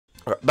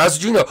Bowser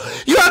Jr.,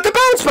 you have to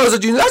bounce, Bowser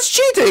Jr., that's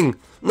cheating!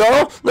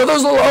 No, that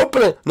was a little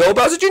opening. No,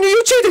 Bowser Jr.,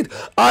 you cheated!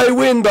 I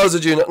win, Bowser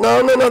Jr.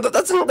 No, that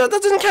doesn't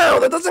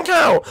count, that doesn't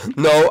count!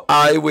 No,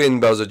 I win,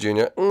 Bowser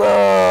Jr.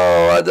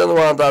 No, I didn't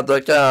want that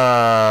to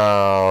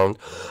count.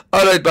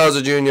 Alright,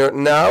 Bowser Jr.,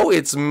 now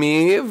it's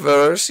me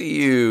versus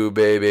you,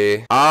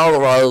 baby.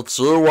 Alright,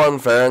 2-1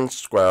 fair and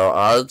square,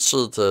 I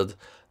cheated.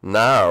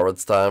 Now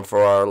it's time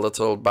for our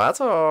little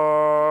battle.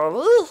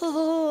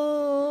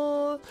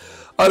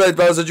 Alright,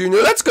 Bowser Jr.,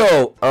 let's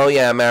go! Oh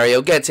yeah,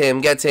 Mario, get him,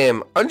 get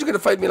him. Aren't you gonna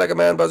fight me like a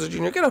man, Bowser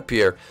Jr.? Get up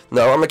here.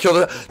 No, I'm gonna kill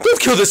the... Don't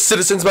kill the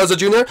citizens, Bowser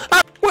Jr.!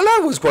 Ah, well,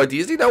 that was quite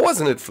easy, now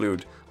wasn't it,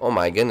 Flued? Oh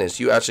my goodness,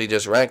 you actually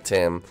just wrecked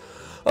him.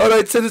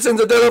 Alright, citizens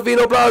of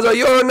Delfino Plaza,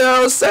 you're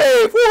now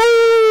safe!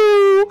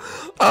 Woohoo!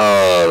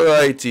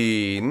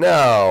 Alrighty,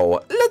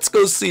 now, let's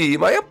go see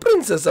my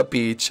Princess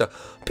Peach.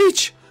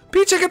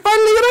 Peach, I can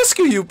finally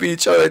rescue you,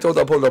 Peach. Alright, hold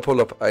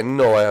up. I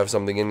know I have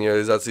something in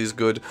here that is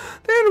good.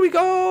 There we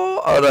go.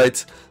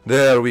 Alright,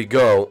 there we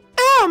go.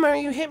 Ow,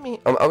 Mario, you hit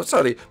me. I'm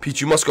sorry. Peach,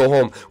 you must go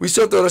home. We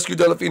still have to rescue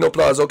Delfino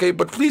Plaza, okay?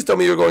 But please tell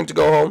me you're going to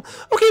go home.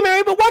 Okay,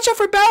 Mario, but watch out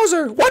for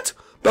Bowser. What?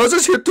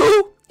 Bowser's here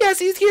too? Yes,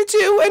 he's here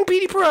too. And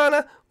Petey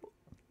Piranha.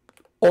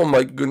 Oh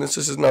my goodness,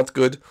 this is not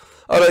good.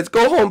 Alright,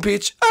 go home,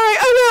 Peach. Alright,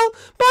 I will.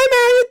 Bye,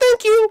 Mario.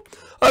 Thank you.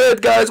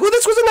 Alright guys, well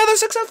this was another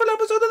successful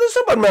episode of the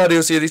Super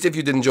Mario series. If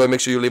you did enjoy, make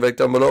sure you leave a like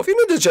down below. If you're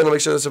new to the channel, make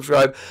sure to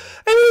subscribe. And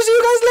we'll see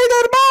you guys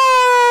later.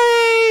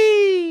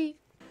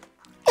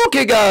 Bye!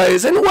 Okay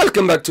guys, and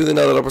welcome back to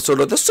another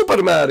episode of the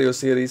Super Mario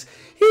series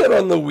here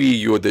on the Wii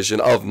U edition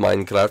of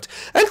Minecraft.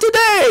 And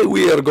today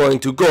we are going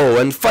to go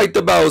and fight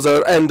the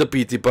Bowser and the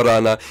Petey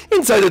Piranha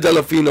inside the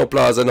Delfino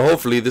Plaza. And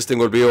hopefully this thing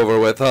will be over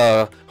with,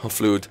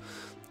 Flued.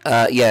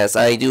 Yes,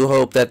 I do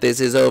hope that this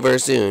is over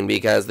soon,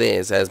 because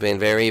this has been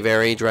very,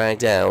 very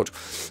dragged out.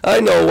 I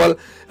know, well,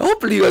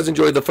 hopefully you guys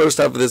enjoyed the first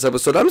half of this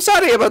episode. I'm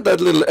sorry about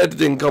that little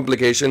editing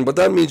complication, but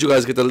that means you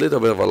guys get a little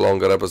bit of a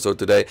longer episode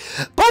today.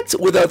 But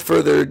without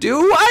further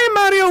ado, I am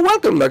Mario.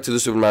 Welcome back to the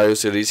Super Mario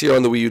series here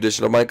on the Wii U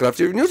edition of Minecraft. If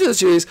you're new to the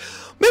series,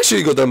 make sure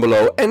you go down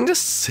below and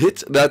just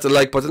hit that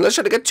like button. Let's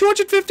try to get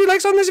 250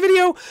 likes on this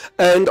video,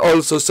 and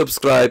also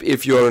subscribe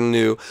if you're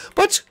new.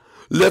 But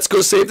let's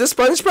go save the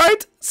Sun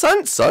Sprite.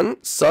 Sun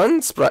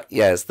Sprite.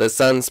 Yes, the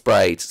Sun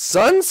Sprite.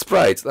 Sun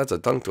Sprite. That's a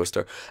tongue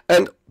twister.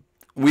 And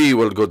we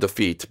will go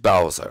defeat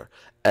Bowser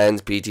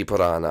and Petey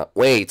Piranha.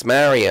 Wait,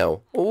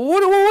 Mario.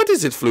 What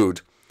is it,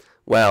 Flued?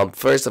 Well,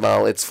 first of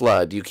all, it's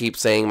Flood. You keep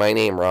saying my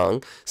name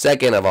wrong.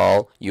 Second of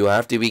all, you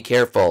have to be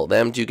careful.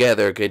 Them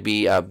together could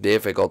be a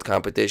difficult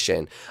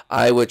competition.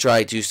 I would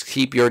try to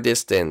keep your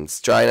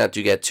distance. Try not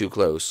to get too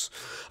close.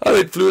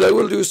 Alright, Flued, I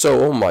will do so.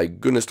 Oh my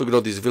goodness, look at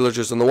all these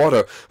villagers in the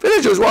water.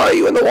 Villagers, why are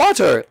you in the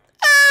water?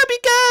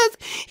 Because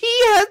he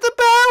has the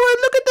power.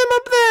 Look at them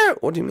up there.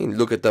 What do you mean,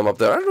 look at them up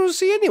there? I don't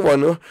see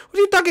anyone. What are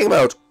you talking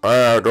about?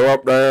 Go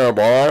up there,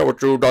 boy.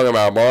 What you talking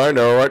about, boy?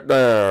 No, right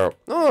there.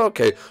 Oh,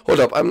 okay.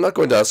 Hold up. I'm not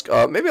going to ask.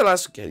 Maybe I'll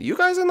ask you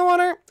guys in the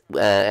water?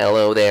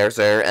 Hello there,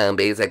 sir.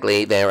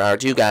 Basically, there are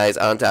two guys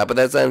on top of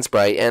the Sun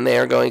Sprite, and they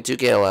are going to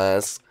kill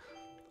us.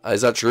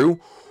 Is that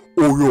true?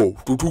 Oh, yeah.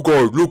 The two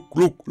guys.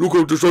 Look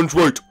at the Sun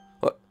Sprite.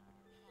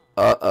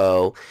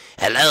 Uh-oh.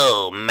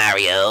 Hello,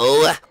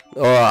 Mario.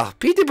 Oh,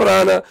 Petey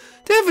Piranha,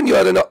 haven't you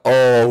had enough?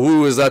 Oh,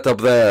 who is that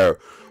up there?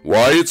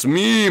 Why, it's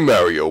me,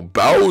 Mario,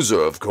 Bowser,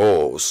 of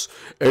course.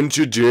 And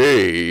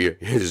today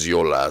is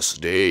your last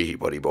day,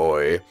 buddy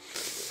boy.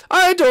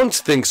 I don't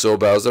think so,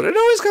 Bowser. It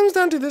always comes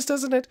down to this,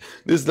 doesn't it?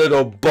 This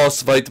little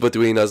boss fight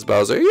between us,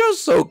 Bowser. You're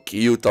so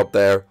cute up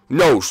there.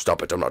 No,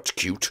 stop it. I'm not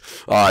cute.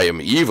 I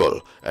am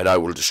evil, and I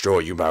will destroy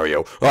you,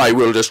 Mario. I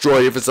will destroy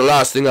you if it's the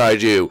last thing I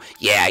do.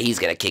 Yeah, he's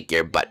gonna kick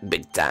your butt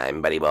big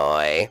time, buddy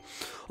boy.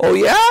 Oh,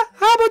 yeah?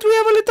 How about we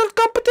have a little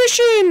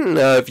competition?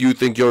 If you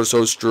think you're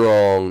so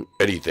strong.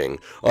 Anything.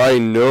 I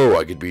know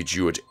I could beat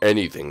you at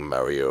anything,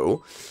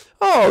 Mario.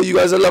 Oh, you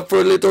guys are up for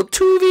a little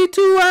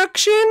 2v2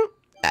 action?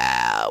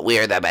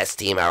 We're the best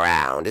team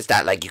around. It's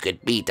not like you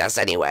could beat us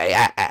anyway.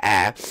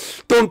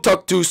 Don't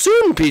talk too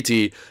soon,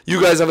 Petey.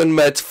 You guys haven't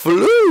met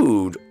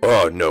Flued.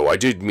 Oh, no, I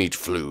did meet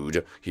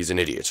Flued. He's an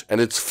idiot.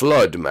 And it's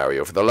Flood,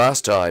 Mario, for the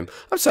last time.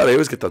 I'm sorry, I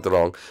always get that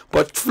wrong.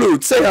 But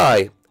Flued, say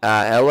hi.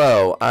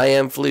 Hello, I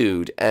am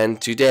Flued, and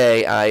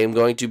today I am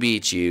going to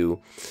beat you.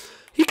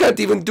 He can't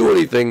even do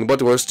anything,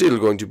 but we're still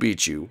going to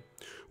beat you.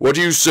 What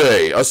do you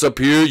say? Us up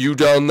here, you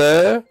down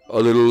there?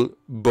 A little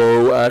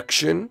bow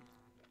action?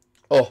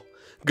 Oh,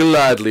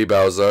 gladly,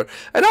 Bowser.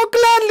 And I'll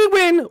gladly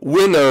win.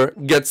 Winner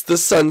gets the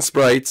Sun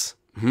Sprites.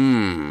 Let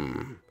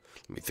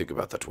me think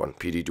about that one.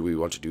 Petey, do we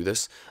want to do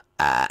this?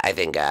 I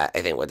think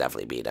we'll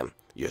definitely beat him.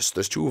 Yes,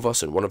 there's two of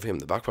us and one of him.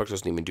 The backpack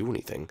doesn't even do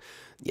anything.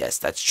 Yes,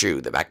 that's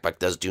true. The backpack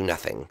does do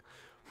nothing.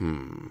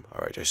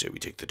 Alright, I say we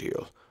take the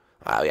deal.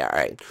 Oh, yeah,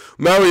 alright.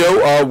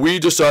 Mario, we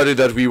decided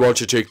that we want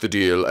to take the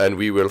deal and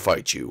we will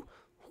fight you.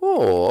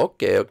 Oh,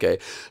 okay.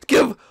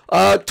 Give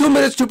 2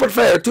 minutes to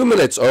prepare. 2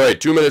 minutes. Alright,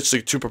 2 minutes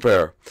to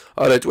prepare.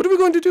 Alright, what are we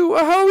going to do?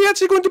 How are we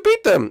actually going to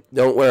beat them?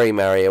 Don't worry,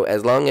 Mario.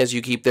 As long as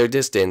you keep their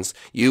distance,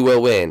 you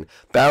will win.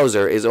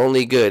 Bowser is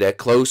only good at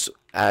close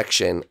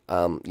action,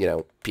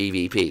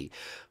 PvP.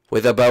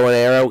 With a bow and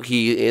arrow,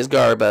 he is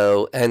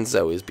Garbo, and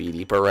so is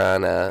Petey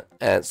Piranha,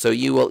 and so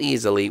you will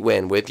easily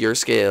win with your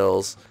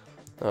skills.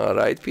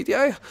 Alright, Petey,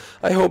 I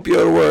hope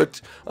you're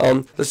worked.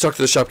 Let's talk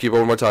to the shopkeeper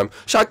one more time.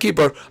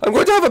 Shopkeeper, I'm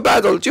going to have a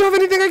battle. Do you have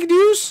anything I can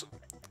use?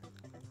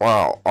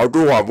 Well, I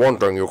do have one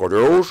thing you could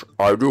use.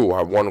 I do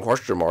have one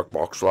question mark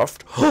box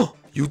left.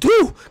 You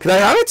do? Can I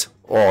have it?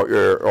 Oh,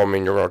 yeah, I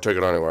mean, you're going to take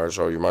it anyway,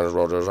 so you might as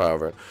well just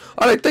have it.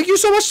 Alright, thank you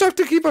so much,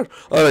 shopkeeper.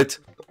 Alright.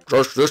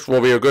 This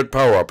will be a good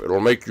power-up. It'll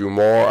make you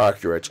more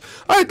accurate.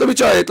 Alright, let me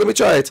try it.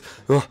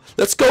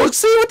 Let's go and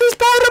see what this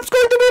power-up's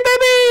going to be,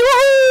 baby!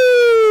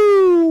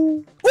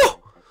 Woohoo! Whoa!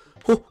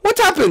 What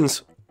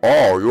happens?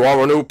 Oh, you have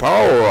a new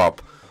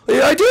power-up.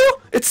 Yeah, I do?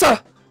 It's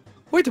a...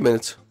 Wait a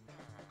minute.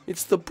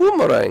 It's the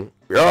boomerang.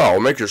 Yeah, I'll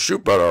make you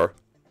shoot better.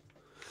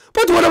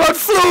 But what about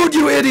Flood,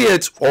 you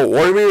idiot? Oh,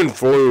 what do you mean,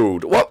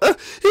 Flood? What?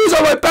 He's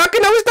on my back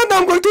and now he's not. Now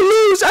I'm going to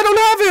lose. I don't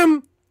have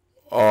him.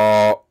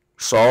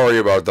 Sorry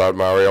about that,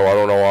 Mario. I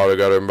don't know how to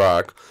get him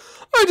back.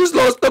 I just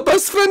lost the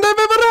best friend I've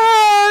ever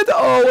had.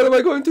 Oh, what am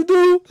I going to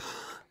do?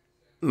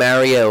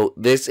 Mario,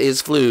 this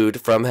is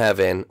Flood from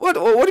heaven. What do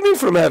you mean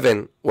from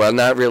heaven? Well,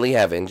 not really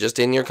heaven, just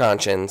in your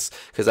conscience,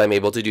 because I'm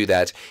able to do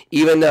that.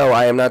 Even though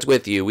I am not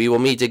with you, we will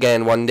meet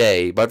again one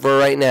day. But for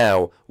right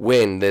now,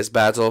 win this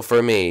battle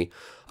for me.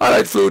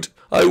 Alright, Flood,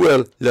 I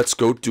will. Let's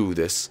go do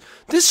this.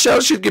 This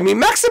shell should give me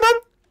maximum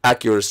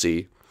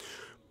accuracy.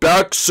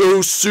 Back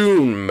so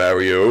soon,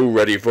 Mario.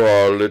 Ready for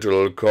our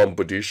little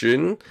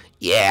competition?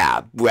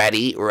 Yeah,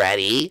 ready.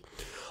 Oh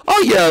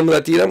yeah, I'm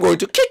ready, and I'm going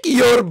to kick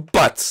your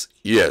butts.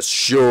 Yes,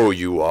 sure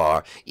you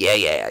are.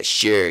 Yeah,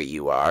 sure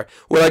you are.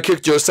 Well, I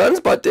kicked your son's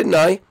butt, didn't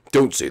I?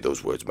 Don't say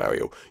those words,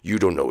 Mario. You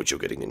don't know what you're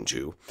getting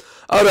into.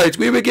 Alright,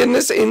 we begin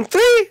this in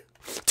 3,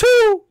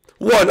 2,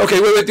 1.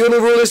 Okay, wait, the only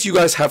rule is you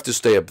guys have to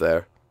stay up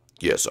there.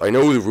 Yes, I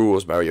know the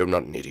rules, Mario. I'm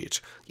not an idiot.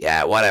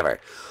 Yeah, whatever.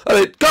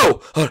 Alright,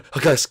 go! Alright,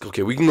 guys,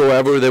 okay, we can go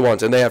wherever they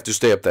want, and they have to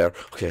stay up there.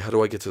 Okay, how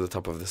do I get to the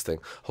top of this thing?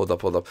 Hold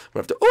up. I'm gonna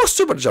have to... Oh,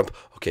 super jump!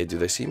 Okay, do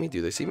they see me?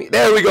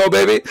 There we go,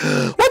 baby!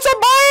 What's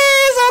up,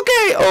 boys?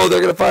 Okay! Oh,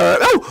 they're gonna fire...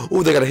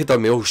 Oh, they got a hit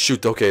on me. Oh,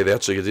 shoot, okay, they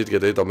actually did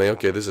get a hit on me.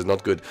 Okay, this is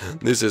not good.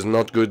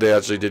 They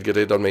actually did get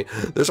a hit on me.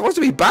 They're supposed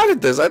to be bad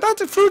at this. I thought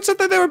the fruit said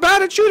that they were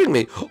bad at shooting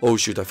me. Oh,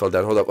 shoot, I fell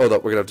down. Hold up. We're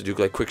gonna have to do,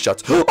 like, quick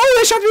shots. Oh,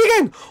 they shot me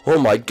again! Oh,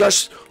 my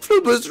gosh.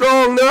 Fruit was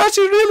wrong. They're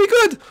actually really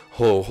good.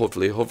 Oh,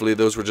 hopefully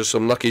those were just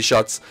some lucky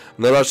shots.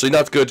 And they're actually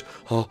not good.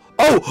 Oh,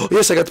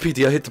 yes, I got the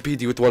PT. I hit the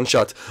PT with one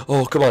shot.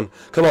 Oh, come on.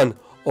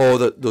 Oh,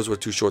 those were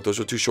too short.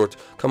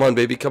 Come on,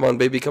 baby. Oh,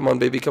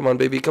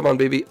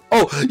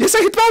 yes,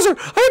 I hit Bowser.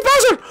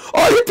 Oh,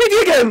 I hit PT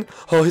again.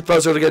 Oh, hit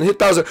Bowser again. Oh, I hit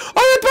Bowser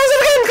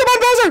again. Come on,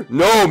 Bowser.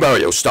 No,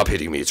 Mario, stop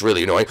hitting me. It's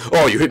really annoying.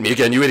 Oh, you hit me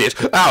again, you idiot.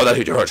 Ow, that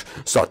hit you hurt.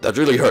 Stop, that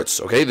really hurts,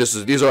 okay?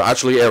 These are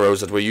actually arrows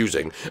that we're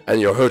using,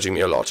 and you're hurting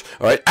me a lot.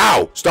 Alright,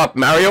 ow, stop,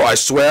 Mario. I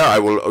swear I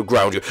will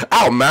ground you.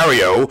 Ow,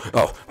 Mario.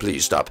 Oh,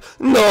 please stop.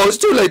 No, it's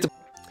too late.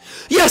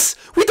 Yes!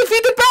 We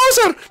defeated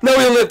Bowser! Now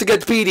we'll have to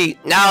get Petey.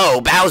 No,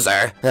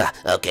 Bowser.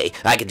 Okay,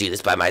 I can do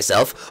this by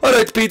myself.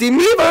 Alright, Petey,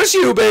 me versus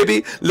you,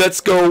 baby.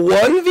 Let's go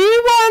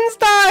 1v1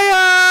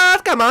 style.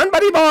 Come on,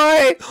 buddy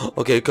boy.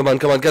 Okay, come on.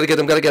 Gotta get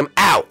him.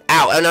 Ow!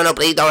 Oh, no,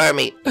 please don't hurt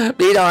me.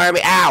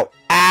 Ow!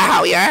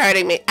 Ow, you're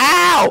hurting me.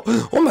 Ow!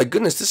 Oh my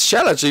goodness, this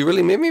shell actually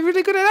really made me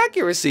really good at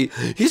accuracy.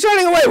 He's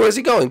running away. Where's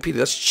he going, Petey?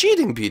 That's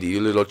cheating, Petey,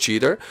 you little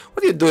cheater.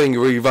 What are you doing?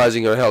 You're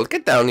revising your health.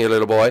 Get down here,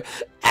 little boy.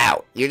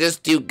 Ow, you're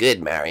just too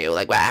good, Mario.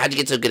 Like, wow, how'd you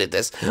get so good at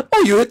this?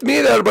 Oh, you hit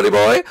me there, buddy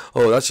boy.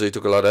 Oh, that actually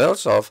took a lot of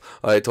health off.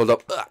 Alright, hold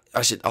up.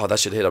 That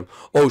should hit him.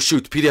 Oh,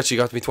 shoot, Petey actually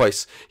got me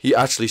twice. He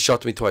actually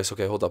shot me twice.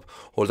 Okay, hold up.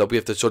 We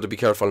have to sort of be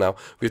careful now.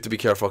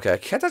 Okay, I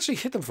can't actually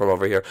hit him from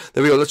over here.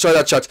 There we go, let's try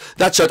that shot.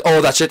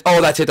 Oh, that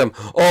hit him.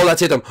 Oh,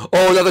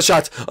 another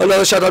shot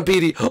on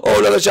Petey. Oh,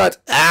 another shot.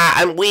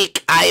 I'm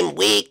weak.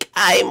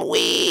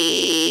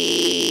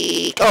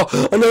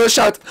 Oh, another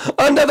shot.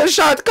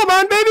 Come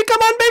on, baby.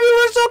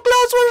 We're so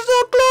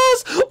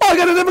close. Oh, I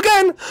got him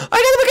again.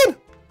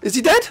 Is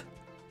he dead?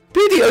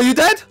 Petey, are you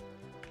dead?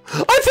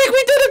 I think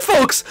we did it,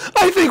 folks.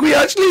 I think we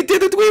actually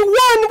did it. We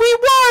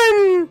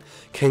won.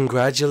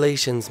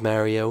 Congratulations,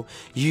 Mario.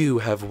 You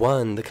have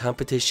won the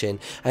competition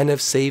and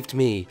have saved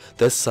me,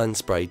 the Sun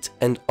Sprite,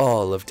 and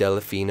all of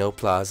Delfino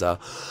Plaza.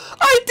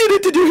 I did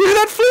it! Did you hear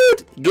that,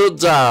 Flood? Good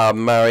job,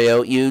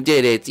 Mario. You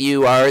did it.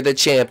 You are the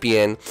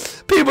champion.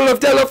 People of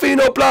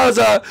Delfino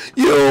Plaza,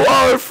 you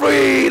are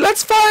free.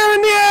 Let's fire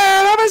in the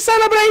air. Have a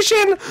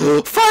celebration.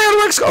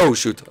 Fireworks. Oh,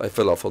 shoot. I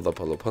fell off. Hold up.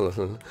 Cue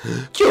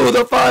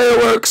the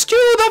fireworks.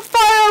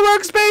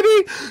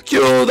 Baby.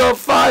 Cue the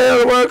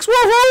fireworks.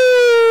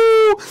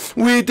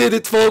 Woohoo! We did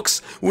it,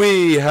 folks.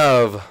 We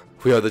are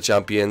the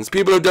champions.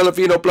 People of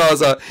Delfino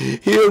Plaza,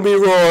 hear me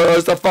roar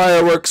as the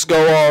fireworks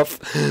go off.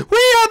 We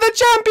are the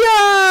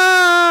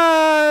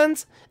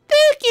champions!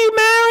 Thank you,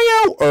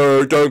 Mario.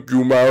 Thank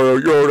you, Mario.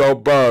 You're the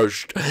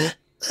best.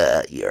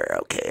 You're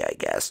okay, I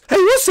guess. Hey,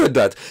 who said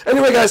that?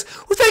 Anyway, guys,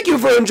 well, thank you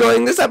for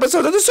enjoying this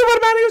episode of the Super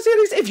Mario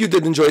series. If you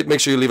did enjoy it, make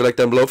sure you leave a like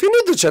down below. If you're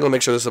new to the channel,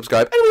 make sure to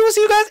subscribe. And we will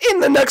see you guys in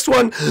the next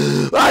one.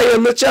 I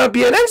am the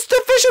champion, and it's the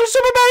official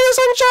Super Mario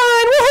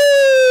Sunshine.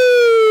 Woohoo!